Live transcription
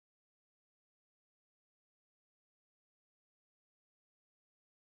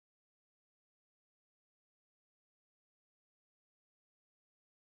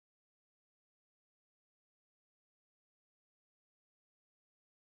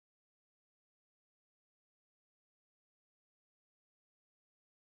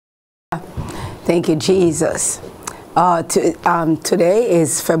Thank you, Jesus. Today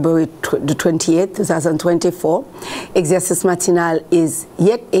is February the 28th, 2024. Exercice Matinal is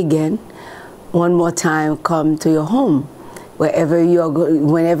yet again, one more time, come to your home. Whenever you're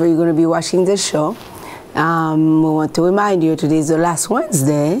going to be watching this show, we want to remind you today is the last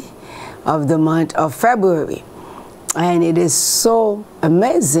Wednesday of the month of February. And it is so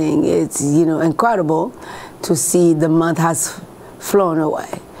amazing, it's incredible to see the month has flown away.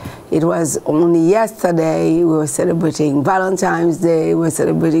 It was only yesterday we were celebrating Valentine's Day, we were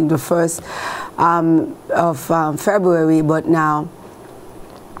celebrating the 1st of February, but now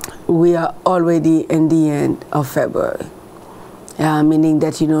we are already in the end of February. Meaning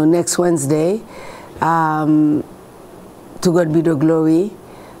that, next Wednesday, to God be the glory,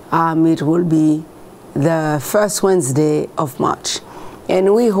 it will be the first Wednesday of March.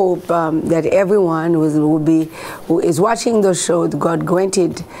 And we hope that everyone who is watching the show, God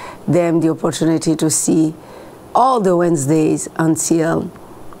granted them the opportunity to see all the Wednesdays until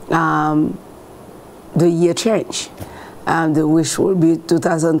the year change, which will be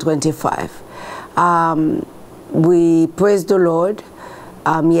 2025. We praise the Lord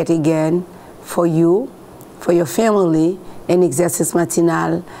yet again for you, for your family, and Exercice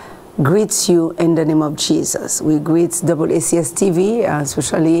Matinal greets you in the name of Jesus. We greet ACS TV,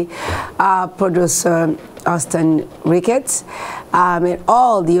 especially our producer Austin Ricketts, and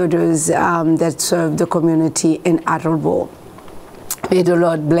all the others that serve the community in Attleboro. May the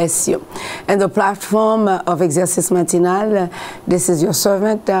Lord bless you. And the platform of Exercice Matinal, this is your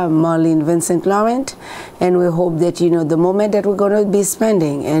servant, Marlene Vincent-Laurent, and we hope that the moment that we're going to be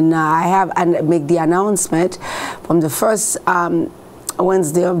spending, and I have make the announcement from the first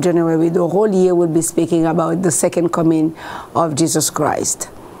Wednesday of January, the whole year will be speaking about the second coming of Jesus Christ.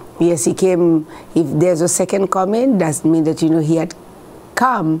 Yes, he came. If there's a second coming, that means that he had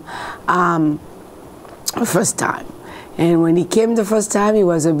come first time. And when he came the first time, he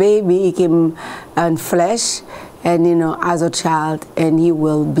was a baby. He came in flesh, and as a child, and he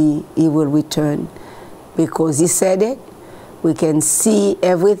will return, because he said it. We can see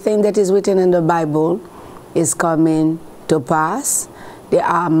everything that is written in the Bible is coming to pass. There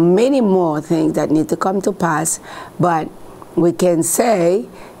are many more things that need to come to pass, but we can say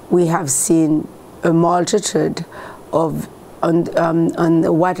we have seen a multitude of on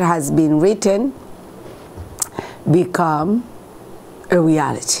what has been written become a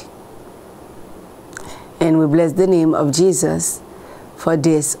reality. And we bless the name of Jesus for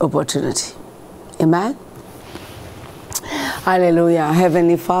this opportunity. Amen. Hallelujah.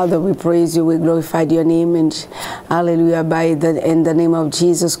 Heavenly Father, we praise you, we glorify your name, and hallelujah, in the name of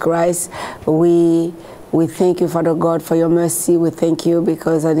Jesus Christ, we thank you, Father God, for your mercy. We thank you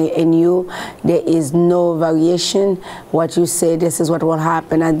because in you there is no variation. What you say, this is what will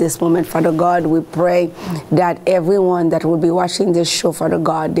happen at this moment, Father God. We pray that everyone that will be watching this show, Father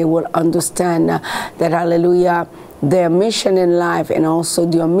God, they will understand that, hallelujah, their mission in life, and also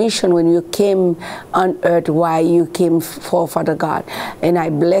your mission when you came on earth, why you came for, Father God. And I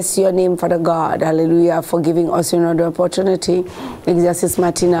bless your name, Father God, hallelujah, for giving us another opportunity, Exercice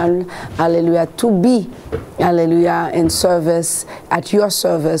Matinal, hallelujah, to be, hallelujah, in service, at your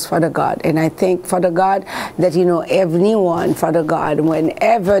service, Father God. And I thank, Father God, that everyone, Father God,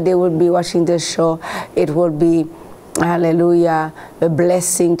 whenever they will be watching this show, it will be, hallelujah, a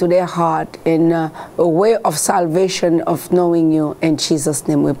blessing to their heart, and a way of salvation, of knowing you. In Jesus'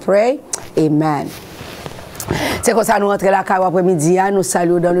 name we pray. Amen. C'est comme ça nous rentrons la carrière après-midi, nous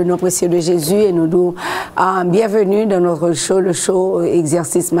saluons dans le nom précieux de Jésus et nous disons bienvenue dans notre show, le show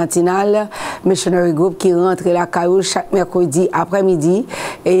Exercice Matinal Missionary Group, qui rentre la carrière chaque mercredi après-midi,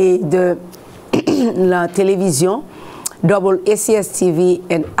 et de la télévision ACS TV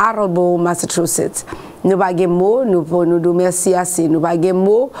in Attleboro, Massachusetts. Nous pas de mots, nous pour nous dire merci assez. Nous pas de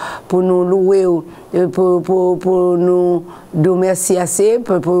mots pour nous louer, pour nous dire merci assez,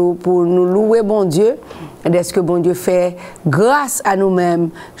 pour nous louer bon Dieu. Est-ce que bon Dieu fait grâce à nous-mêmes,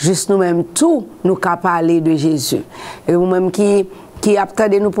 juste nous-mêmes, tout nous qu'à parler de Jésus. Et vous-même qui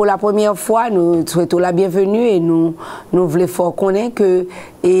attendez nous pour la première fois, nous souhaitons la bienvenue, et nous voulons fort connaître que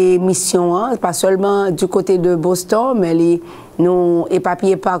l'émission, pas seulement du côté de Boston, mais nous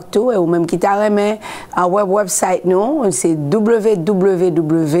éparpillés partout, et ou même qui t'a remis un website, c'est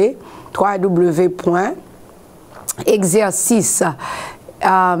www.exercice,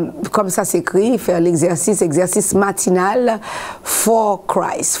 comme ça s'écrit, faire l'exercice, exercice matinal for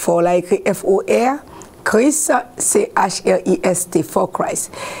Christ, for like F-O-R, Christ, C-H-R-I-S-T, for Christ.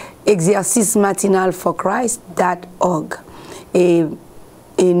 Exercice matinal for Christ.org. Et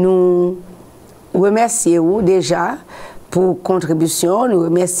nous remercions déjà pour contribution, nous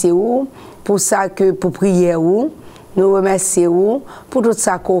remercions pour ça que pour prier ou, nous remercions pour tout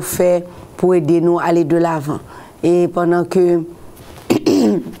ça qu'on fait pour aider nous à aller de l'avant. Et pendant que nous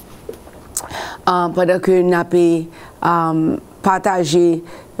avons partagé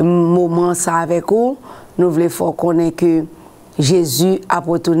moment ça avec vous, nous voulons faire connaître que Jésus a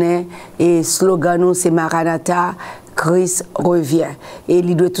retourné et slogan nous c'est Maranatha, Christ revient. Et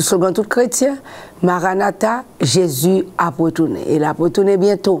il doit tout slogan tout chrétien, Maranatha, Jésus a retourné. Il a retourné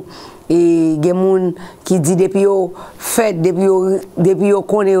bientôt. Et il y a des gens qui disent depuis au fait, depuis au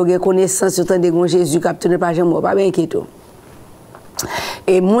connaît connaissance sur de Jésus qui a retourné par jamais, pas bien inquiétant.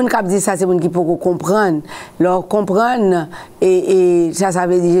 Et les gens qui disent ça, c'est les gens qui peuvent comprendre. Leur comprendre, et ça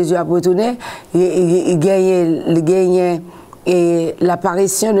veut dire Jésus a retourné, il gagne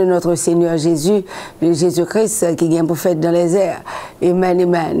l'apparition de notre Seigneur Jésus, de Jésus-Christ, qui vient pour faire dans les airs. Amen,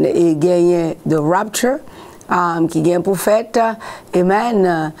 amen. Et gagne the rapture, qui vient pour faire.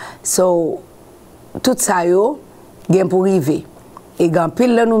 Amen. So, tout ça, vient pour arriver. Et quand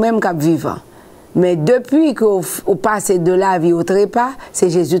pile nous-mêmes qui vivons. Mais depuis qu'on passe de la vie au trépas, c'est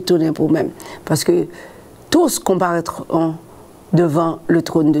Jésus tourné pour nous-mêmes. Parce que tous comparaîtront devant le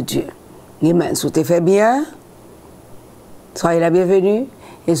trône de Dieu. Amen. Si tu fais bien, soyez la bienvenue.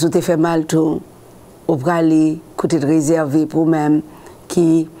 Et si tu fais mal, tout, on va aller côté de réservé pour nous-mêmes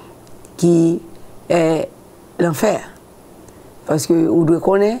qui est l'enfer. Parce que vous devez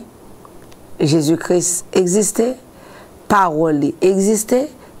connaître, Jésus-Christ existait, parole existait,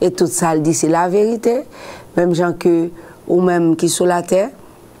 et tout ça dit c'est la vérité. Même gens que, ou même qui sont sur la terre,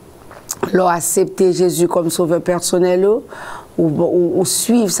 l'ont accepté Jésus comme sauveur personnel, ou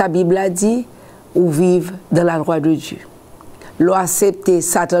suivre sa Bible a dit, ou vivre dans la loi de Dieu. L'ont accepté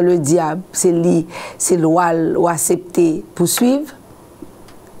Satan le diable, c'est loi ou accepté pour suivre,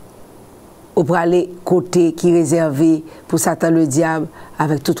 ou pour aller côté qui est réservé pour Satan le diable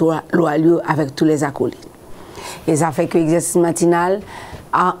avec toute loi, avec tous les acolytes. Et ça fait que l'exercice matinal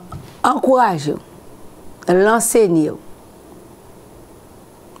encourage, l'enseigne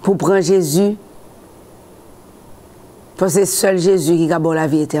pour prendre Jésus, parce que c'est seul Jésus qui a la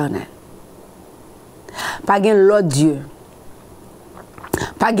vie éternelle. Pas l'autre Dieu,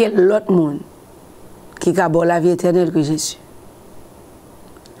 pas l'autre monde qui a la vie éternelle que Jésus.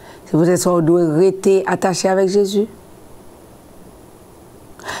 C'est pour ça qu'on doit rester attaché avec Jésus.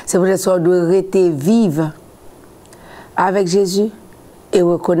 C'est pour ça qu'on doit rester vivre avec Jésus et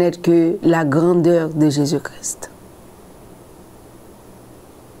reconnaître que la grandeur de Jésus-Christ.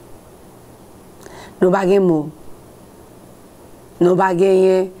 Nous n'avons pas de mots. Nous n'avons pas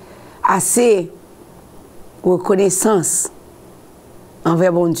assez de reconnaissance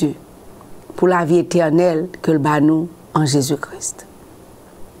envers bon Dieu pour la vie éternelle que le bat nous en Jésus-Christ.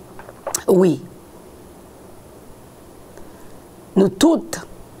 Oui. Nous toutes,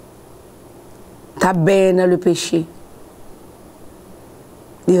 t'as bien dans le péché.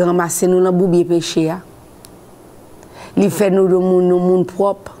 Il ramasse nous dans le boubier péché. Il fait nous de monde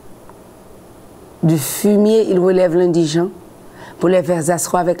propre. Du fumier, il relève l'indigent pour les faire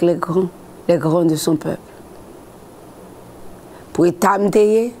s'asseoir avec les grands de son peuple. Pour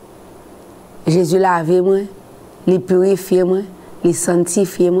étamter, Jésus l'a lavé moi, il purifié moi, il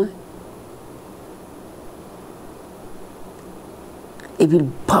sanctifié moi. Et puis il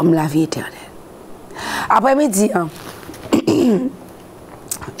pomme la vie éternelle. Après-midi,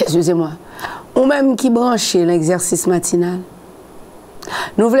 excusez-moi, ou même qui branche l'exercice matinal,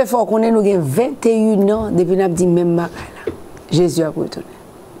 nous voulons faire qu'on ait 21 ans depuis nous avons dit même ma Jésus a retourné.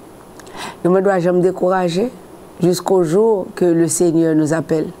 Nous ne devons jamais décourager jusqu'au jour que le Seigneur nous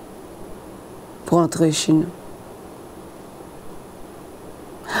appelle pour entrer chez nous.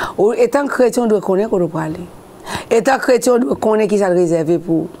 Étant chrétien, on doit connaître qu'on doit aller. Étant chrétien, on doit connaître qui s'est réservé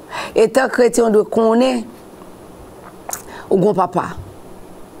pour. Étant chrétien, on doit connaître au grand papa.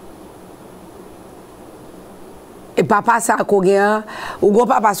 Et papa, ça a combien? Au grand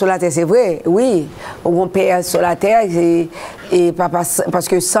papa sur la terre, c'est vrai, oui. Au grand père sur la terre, et papa, parce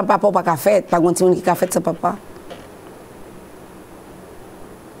que sans papa, on n'a pas fait. Pas grand monde qui a fait sans papa.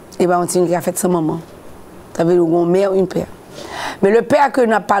 Et pas grand monde qui a fait sans maman. Ça veut dire une mère, une père. Mais le père que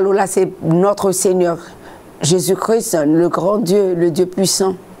nous parlons là, c'est notre Seigneur Jésus-Christ, le grand Dieu, le Dieu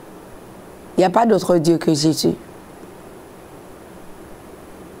puissant. Il n'y a pas d'autre Dieu que Jésus.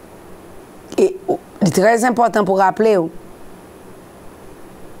 Et c'est très important pour rappeler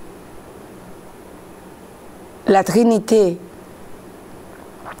la Trinité,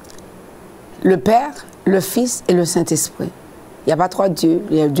 le Père, le Fils et le Saint-Esprit. Il n'y a pas trois dieux,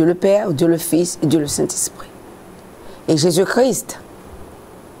 il y a Dieu le Père, Dieu le Fils et Dieu le Saint-Esprit. Et Jésus-Christ,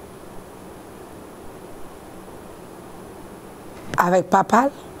 avec papa,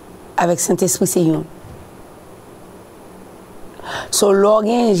 avec Saint-Esprit, c'est yon. So, l'or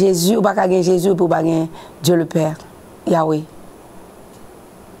gen Jésus, ou pas gen Jésus, pour pas gen Dieu le Père, Yahweh.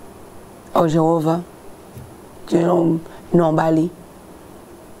 Oh, Jéhovah, Dieu non bali.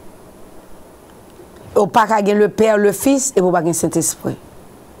 Ou pas gen le Père, le Fils, et pour pas gen Saint-Esprit.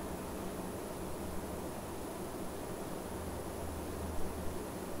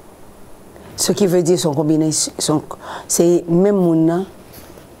 Ce qui veut dire son combinaison, c'est même mon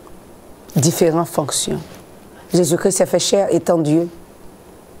différentes fonctions. Jésus-Christ s'est fait chair étant Dieu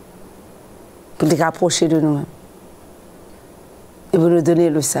pour nous rapprocher de nous-mêmes et pour nous donner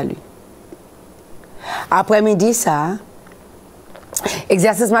le salut. Après-midi, ça,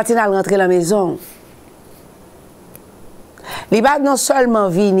 exercice matinal rentrer à la maison. Il va non seulement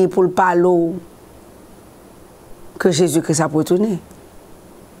venir pour le parler que Jésus-Christ a retourné.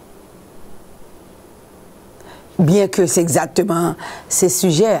 Bien que c'est exactement ces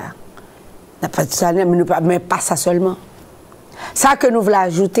sujets, mais pas ça seulement. Ça que nous voulons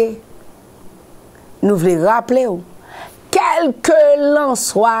ajouter, nous voulons rappeler, quelle que l'en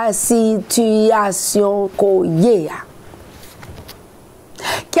soit la situation qu'on y a,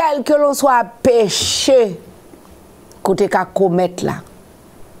 quel que l'on soit péché qu'on te ka commettre là,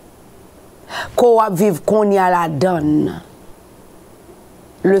 qu'on va vivre qu'on y a la donne,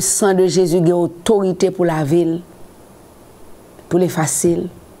 le sang de Jésus a autorité pour la ville, pour les faciles,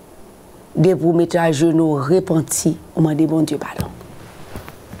 de pour mettre à genoux repentis, au moment de bon Dieu pardon.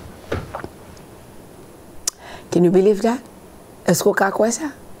 Can you believe that? Est-ce qu'on croit ça?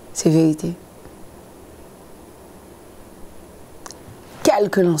 C'est vérité. Quel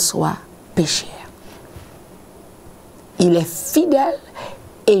que l'on soit pécheur, il est fidèle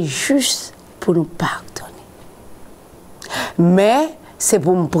et juste pour nous pardonner. Mais c'est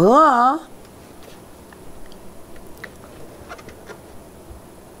pour me prendre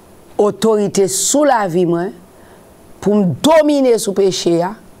autorité sous la vie, moi, pour me dominer sous le péché.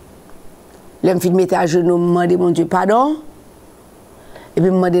 Je me mettre à genoux, me demander mon Dieu pardon. Et puis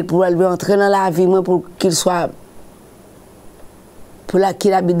me demander pour lui entrer dans la vie, moi, pour qu'il soit,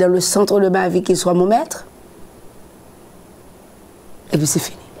 qu'il habite dans le centre de ma vie, qu'il soit mon maître. Et puis c'est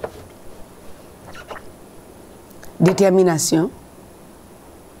fini. Détermination.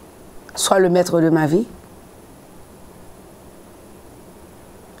 Sois le maître de ma vie.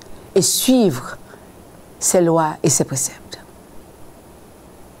 Et suivre ses lois et ses préceptes.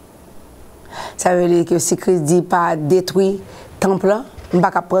 Ça veut dire que si Christ dit pas détruire temple, on ne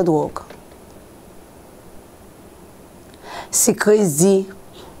va pas prendre drogue. Si Christ dit,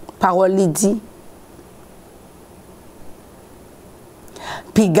 parole lui dit,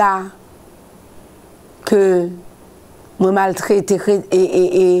 piga que moi maltraité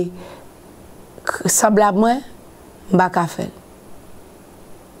et semblable moi, on ne va pas faire.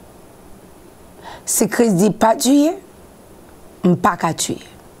 Si Christ dit pas tuer, on ne va pas tuer.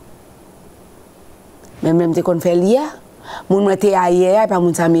 Mais même si on fait hier, on va faire hier et pas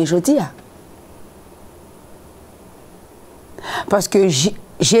on va aujourd'hui. Parce que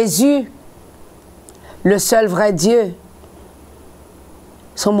Jésus, le seul vrai Dieu,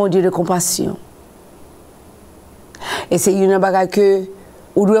 son mon Dieu de compassion. Et c'est une chose que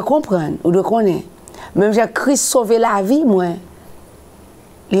vous devez comprendre, vous devez connaître. Même si Christ sauvé la vie, moi,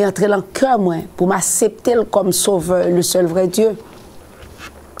 il est entré dans le cœur, moi, pour m'accepter comme sauveur, le seul vrai Dieu.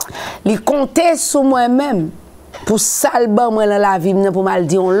 Il comptait sur moi-même pour salver moi dans la vie, pour mal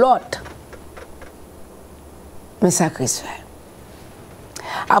dire l'autre. Mais ça, Christ fait.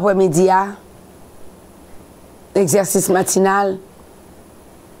 Après-midi, exercice matinal,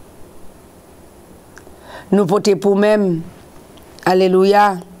 nous portons pour même,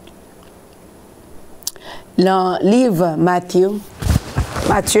 alléluia, le livre Matthieu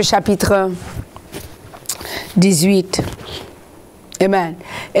chapitre 18. Amen.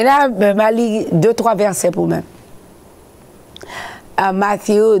 Et là, je lis 2-3 versets pour même.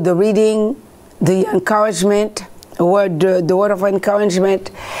 Matthew, the reading, the encouragement, the word of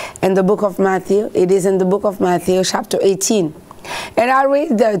encouragement in the book of Matthew. It is in the book of Matthew, chapter 18. And I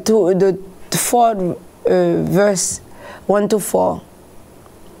read the 4th verse 1 to 4.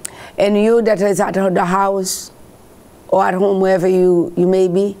 And you that is at the house or at home, wherever you may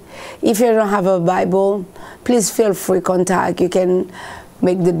be, if you don't have a Bible, please feel free to contact. You can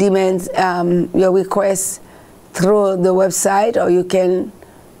make the demands, your requests through the website, or you can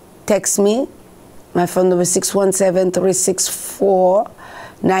text me. My phone number is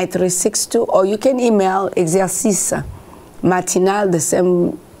 617-364-9362, or you can email Exercice Matinal, the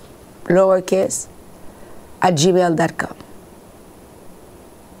same lowercase, at gmail.com.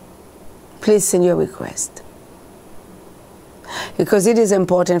 Please send your request. because it is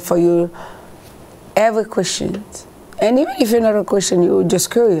important for you, every Christian, and even if you're not a Christian, you're just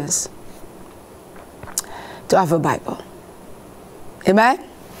curious, to have a Bible. Amen?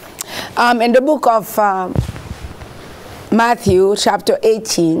 In the book of Matthew, chapter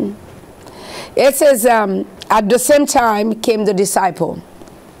 18, it says, at the same time came the disciple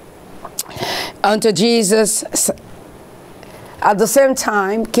unto Jesus. At the same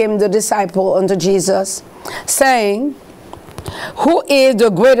time came the disciple unto Jesus, saying, who is the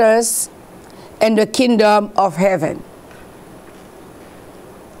greatest in the kingdom of heaven?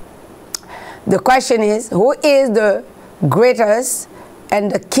 The question is, who is the greatest in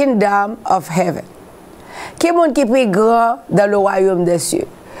the kingdom of heaven? Qui est monde qui plus grand dans le royaume des cieux?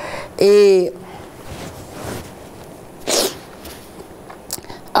 Et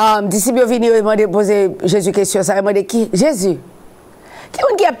disciples venus et m'ont posé Jésus question, ça m'a dit qui? Jésus. Qui est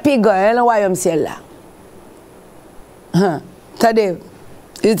monde qui a plus grand dans le royaume ciel là? Attendez,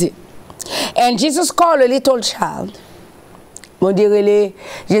 il dit. And Jesus called a little child. Mon dirait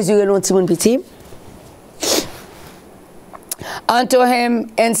Jésus est un petit monde petit. Unto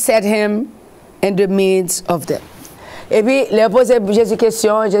him and set him in the midst of them. Et puis, il a posé Jésus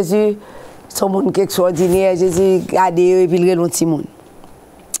question, Jésus, son monde extraordinaire, Jésus regarde et puis il est un petit monde.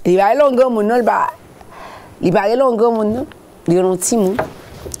 Il va aller long monde, non, il va aller long monde, non, il est un petit monde.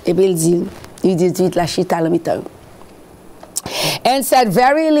 Et puis il dit la chita à la mi-temps. And said,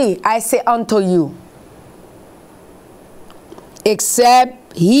 verily, I say unto you,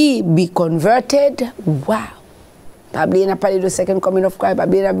 except he be converted, wow. Pabli n'a parlé de second coming of Christ,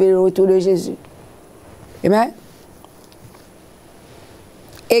 Pabli n'a parlé du retour de Jésus. Amen?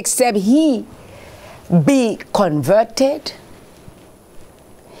 Except he be converted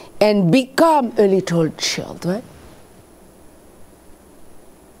and become a little child.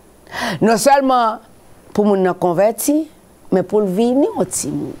 Non seulement pour moun converti, mais pour venir au petit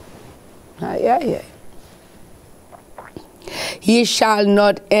monde. Aïe, aïe, aïe. He shall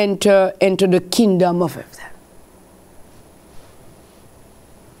not enter into the kingdom of heaven.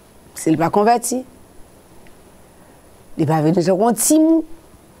 S'il n'est pas converti, il va venir sur un petit monde,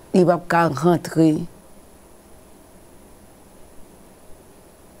 il va pas rentrer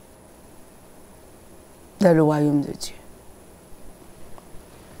dans le royaume de Dieu.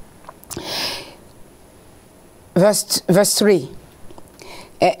 Verse 3,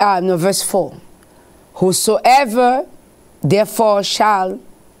 no, verse 4. Whosoever therefore shall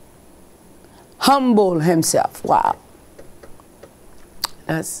humble himself. Wow.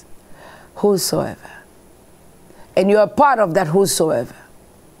 That's whosoever. And you're a part of that whosoever.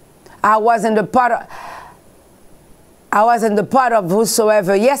 I wasn't the part of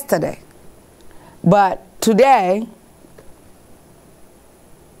whosoever yesterday. But today,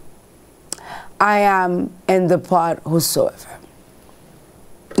 I am in the part whosoever.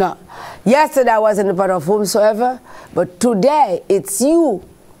 No, yesterday I was in the part of whomsoever, but today it's you,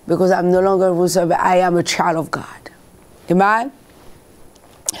 because I'm no longer whosoever, I am a child of God. Amen?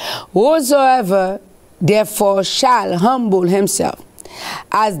 Whosoever therefore shall humble himself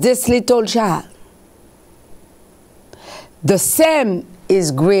as this little child, the same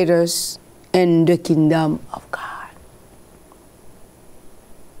is greatest in the kingdom of God.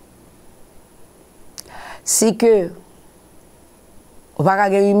 Si que on va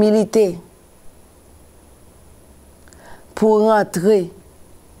avoir humilité pour rentrer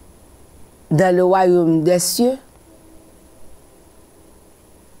dans le royaume des cieux,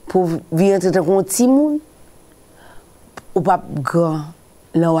 pour vivre dans un petit monde, ou pas grand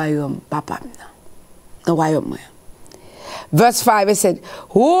le royaume papa, le royaume. Verse 5, it said,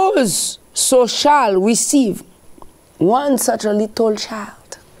 whoso shall receive one such a little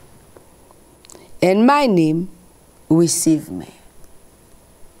child, in my name, receive me.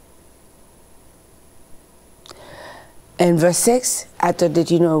 And verse 6, I thought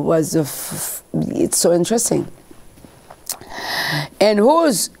that, was it's so interesting. And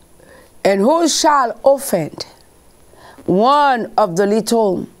who shall offend one of the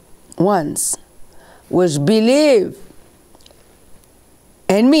little ones which believe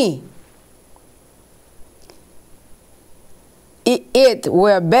in me, it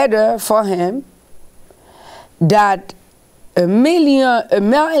were better for him that a million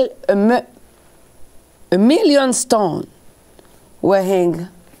stones were hung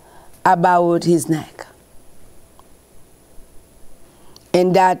about his neck,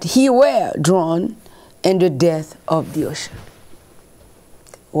 and that he were drawn in the depth of the ocean.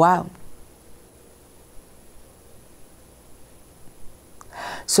 Wow.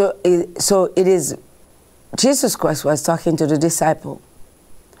 So it is, Jesus Christ was talking to the disciple,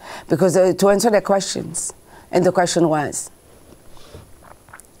 because to answer their questions, and the question was,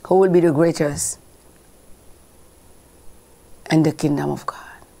 who will be the greatest in the kingdom of God.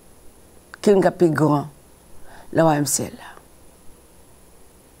 Qui est plus grand, le royaume ciel.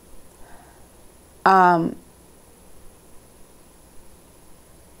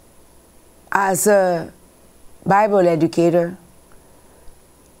 As a Bible educator,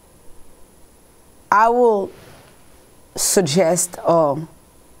 I will suggest for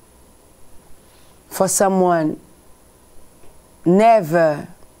someone never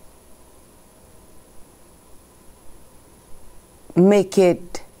make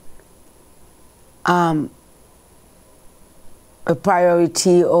it a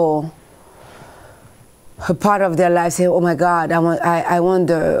priority or a part of their life, say, oh my God, I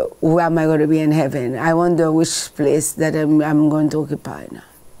wonder where am I going to be in heaven? I wonder which place that I'm going to occupy now.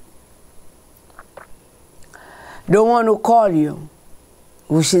 The one who called you,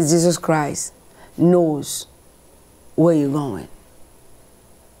 which is Jesus Christ, knows where you're going.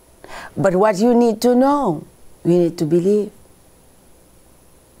 But what you need to know, you need to believe.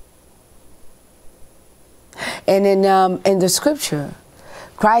 And in the scripture,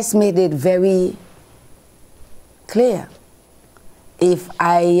 Christ made it very clear. If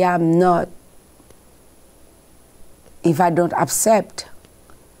I don't accept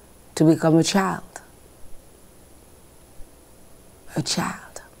to become a child, a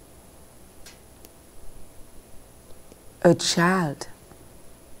child,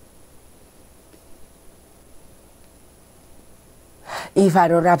 if I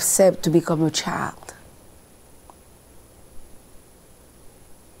don't accept to become a child,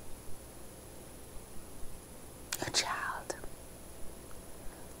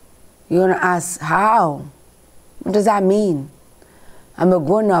 you're going to ask, how? What does that mean? I'm a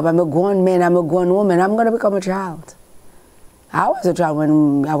grown-up, I'm a grown man, I'm a grown woman, I'm going to become a child. I was a child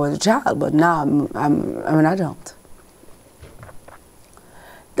when I was a child, but now I'm an adult.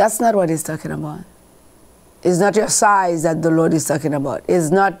 That's not what he's talking about. It's not your size that the Lord is talking about.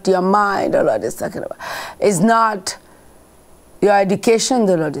 It's not your mind the Lord is talking about. It's not your education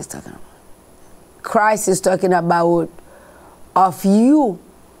the Lord is talking about. Christ is talking about of you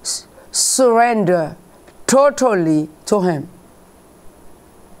surrender totally to Him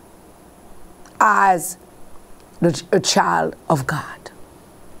as a child of God.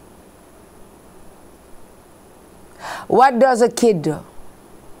 What does a kid do?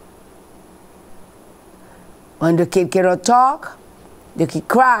 When the kid cannot talk, the kid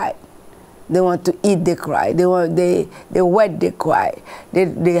cry. They want to eat, they cry. They wet, they cry.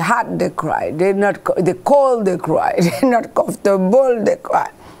 They hot, they cry. They cold, they cry. They're not comfortable, they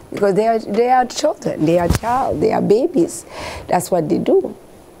cry. Because they are children, they are child, they are babies. That's what they do.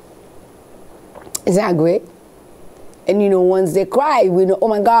 Isn't that great? And you know, once they cry, we know, oh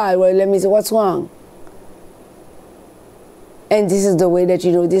my God, well, let me see what's wrong. And this is the way that,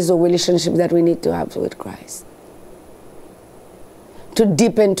 you know, this is a relationship that we need to have with Christ. To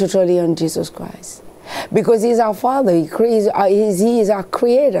depend totally on Jesus Christ. Because He's our Father, He is our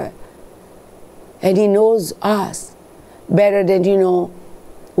Creator. And He knows us better than, you know,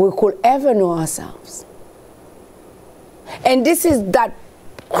 we could ever know ourselves. And this is that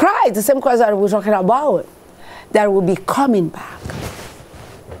Christ, the same Christ that we're talking about, that will be coming back.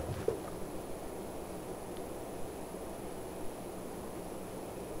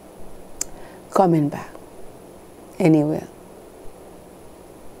 Coming back. Anywhere.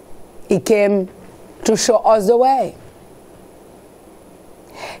 He came to show us the way.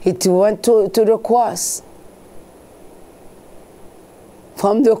 He went to the cross.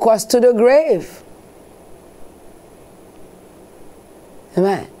 From the cross to the grave.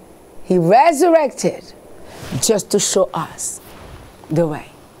 Amen. He resurrected just to show us the way.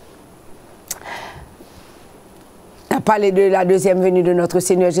 On a parlé de la deuxième venue de notre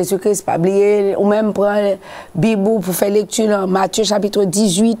Seigneur Jésus-Christ. Pas oublier, ou même prendre la Bible pour faire lecture dans Matthieu chapitre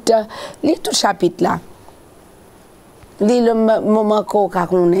 18. Lis tout chapitre là. Lis le moment qu'on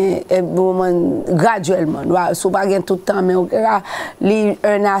est, moment graduellement. Si vous n'avez pas tout le temps, mais on lit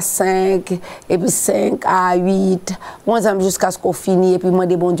 1 à 5, et puis 5 à 8, jusqu'à ce qu'on finisse, et puis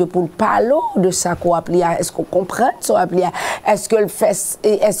demander bon Dieu pour parler de ça qu'on applique. Est-ce qu'on comprend ce qu'on applique? Est-ce que le fait,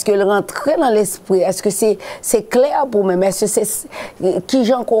 est-ce que le rentrer dans l'esprit? Est-ce que c'est clair pour moi? Est-ce que c'est qui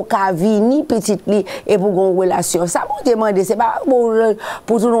j'en qu'on a vini petite li et pour une relation? Ça vous demander, c'est pas pour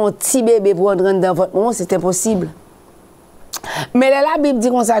tout un petit bébé pour entrer dans votre monde, c'est impossible. Mais la Bible dit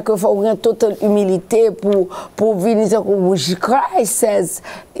comme ça qu'il faut avoir une totale humilité pour venir comme Christ says.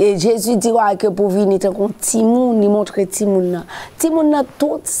 Et Jésus dit que pour venir comme Timoun, il montre Timoun. Timoun a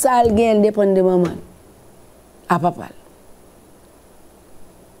tout ça, il dépend de maman. À papa.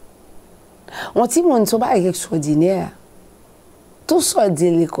 On Timoun, ce n'est pas extraordinaire. tout ça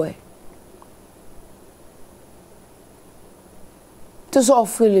dit quoi. Tout ça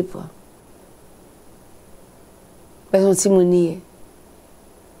offre le pas. Parce que si mon il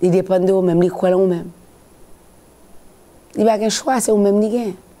dépend de vous-même, il croit en vous-même. Il n'y a pas de choix, c'est vous-même qui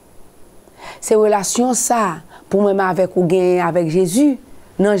gagne. C'est relation ça pour moi avec ou gain avec Jésus,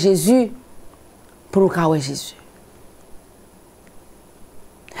 non Jésus pour nous voir Jésus.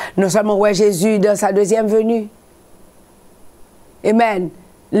 Non seulement voir Jésus dans sa deuxième venue. Amen.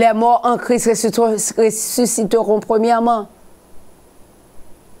 Les morts en Christ ressusciteront premièrement.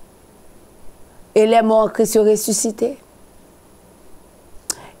 Et les morts en Christ seront ressuscités.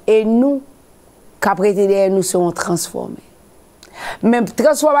 Et nous, qu'après nous serons transformés. Même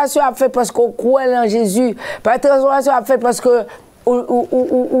transformation a fait parce qu'on croit en Jésus. Pas transformation a fait parce que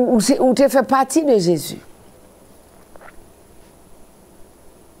tu fais partie de Jésus.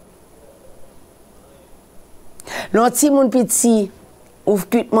 L'anti mon petit, ou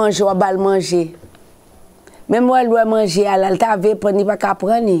cuit manger, ou bal manger. Même moi, elle doit manger, elle t'a vu, prendre pas qu'à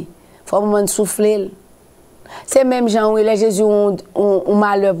prendre. Faut me souffler. C'est même gens où les Jésus ont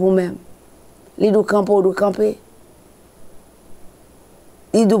malheur pour même. Ils doivent camper, ils doivent camper.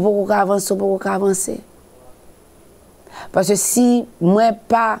 Ils doivent avancer. Parce que si moi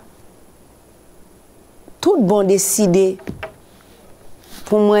pas tout bon décidé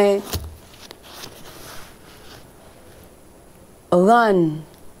pour moi rendre,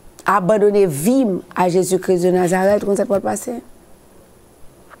 abandonner vie à Jésus-Christ de Nazareth, comment ça peut passer?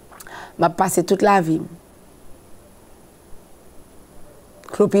 Je vais passer toute la vie.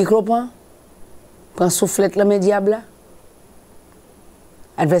 Clopi, clopin, prends soufflette le diable.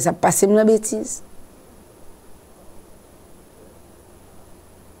 Adversaire passer dans la bêtise.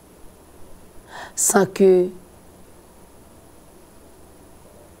 Sans que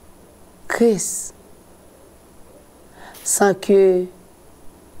Christ, sans que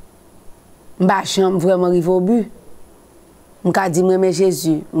ma chambre vraiment arrive au but. Je me dis que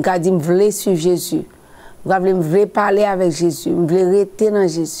Jésus, je me dis que je veux suivre Jésus, je veux parler avec Jésus, je veux rester dans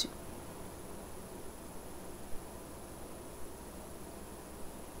Jésus.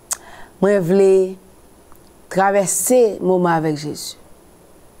 Je veux traverser le moment avec Jésus.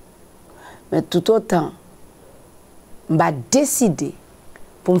 Mais tout autant, je vais décider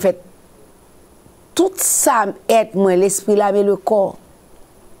pour me faire tout ça, être moi, l'esprit là, mais le corps.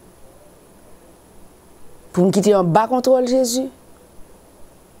 Pour me quitter en bas contrôle Jésus.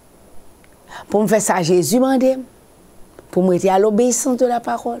 Pour me faire ça, Jésus m'a dit. Pour me rester à l'obéissance de la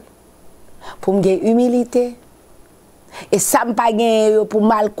parole. Pour me gagner humilité. Et ça me pas gagner pour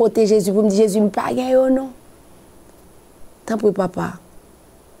mal côté Jésus. Pour me dire Jésus me pas gagner non. Tant pis papa.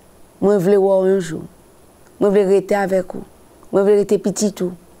 Moi je veux voir un jour. Moi je veux rester avec vous. Moi je veux rester petit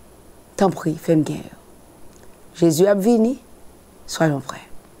tout. Tant pis, fais-moi gagner. Jésus a venu. Soyons prêts.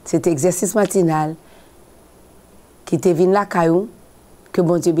 Cet exercice matinal qui te vient la caillou, que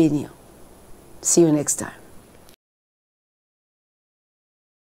bon Dieu bénisse. See you next time.